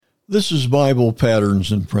This is Bible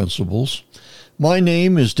Patterns and Principles. My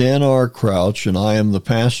name is Dan R. Crouch, and I am the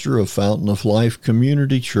pastor of Fountain of Life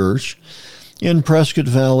Community Church in Prescott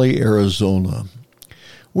Valley, Arizona.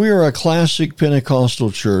 We are a classic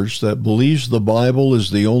Pentecostal church that believes the Bible is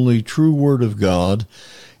the only true Word of God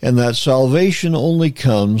and that salvation only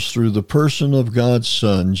comes through the person of God's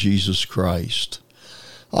Son, Jesus Christ.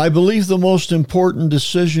 I believe the most important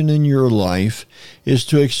decision in your life is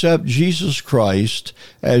to accept Jesus Christ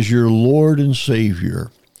as your Lord and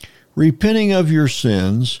Savior. Repenting of your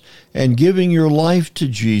sins and giving your life to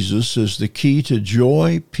Jesus is the key to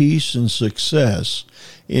joy, peace, and success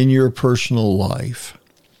in your personal life.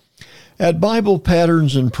 At Bible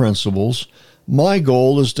Patterns and Principles, my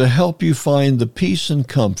goal is to help you find the peace and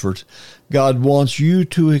comfort God wants you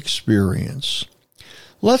to experience.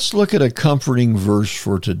 Let's look at a comforting verse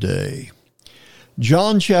for today.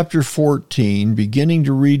 John chapter 14, beginning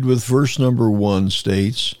to read with verse number 1,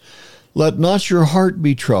 states, "Let not your heart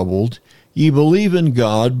be troubled. Ye believe in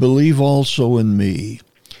God, believe also in me.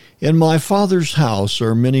 In my Father's house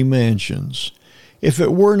are many mansions. If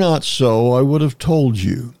it were not so, I would have told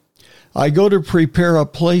you. I go to prepare a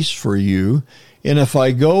place for you, and if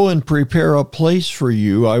I go and prepare a place for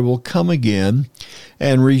you, I will come again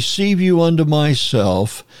and receive you unto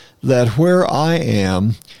myself, that where I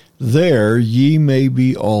am, there ye may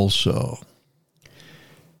be also."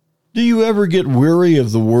 Do you ever get weary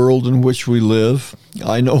of the world in which we live?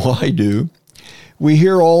 I know I do. We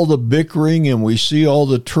hear all the bickering and we see all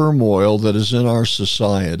the turmoil that is in our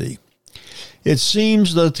society. It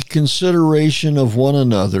seems that the consideration of one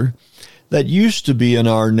another that used to be in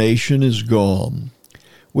our nation is gone.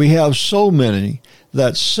 We have so many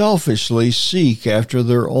that selfishly seek after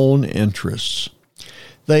their own interests.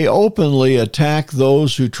 They openly attack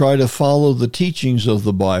those who try to follow the teachings of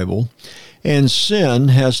the Bible, and sin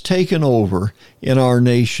has taken over in our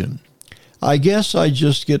nation. I guess I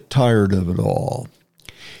just get tired of it all.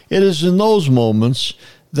 It is in those moments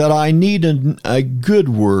that I need a good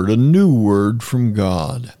word, a new word from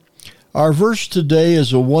God. Our verse today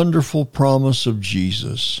is a wonderful promise of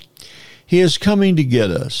Jesus. He is coming to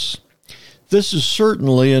get us. This is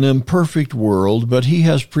certainly an imperfect world, but He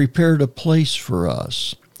has prepared a place for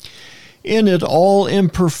us. In it, all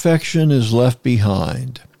imperfection is left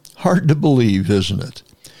behind. Hard to believe, isn't it?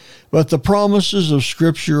 But the promises of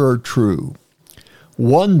Scripture are true.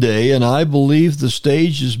 One day, and I believe the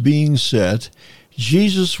stage is being set,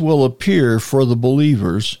 Jesus will appear for the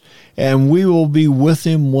believers, and we will be with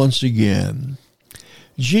Him once again.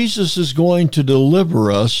 Jesus is going to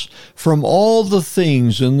deliver us from all the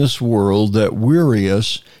things in this world that weary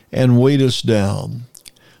us and weight us down.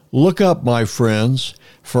 Look up, my friends,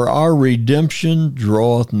 for our redemption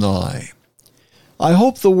draweth nigh. I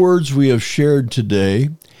hope the words we have shared today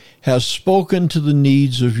have spoken to the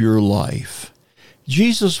needs of your life.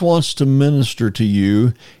 Jesus wants to minister to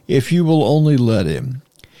you if you will only let Him.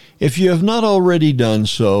 If you have not already done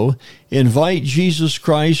so, invite Jesus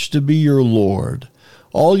Christ to be your Lord.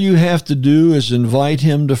 All you have to do is invite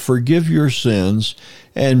Him to forgive your sins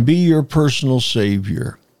and be your personal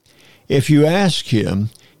Savior. If you ask Him,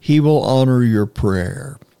 He will honor your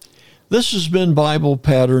prayer. This has been Bible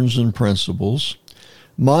Patterns and Principles.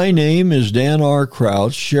 My name is Dan R.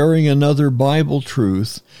 Crouch, sharing another Bible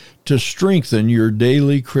truth to strengthen your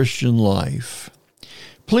daily Christian life.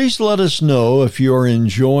 Please let us know if you are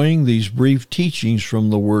enjoying these brief teachings from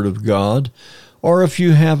the Word of God, or if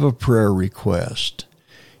you have a prayer request.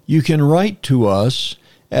 You can write to us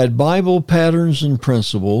at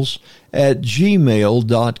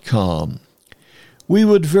BiblePatternsandPrinciples@gmail.com. We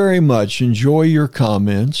would very much enjoy your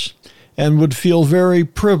comments and would feel very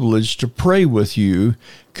privileged to pray with you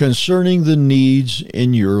concerning the needs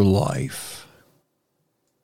in your life.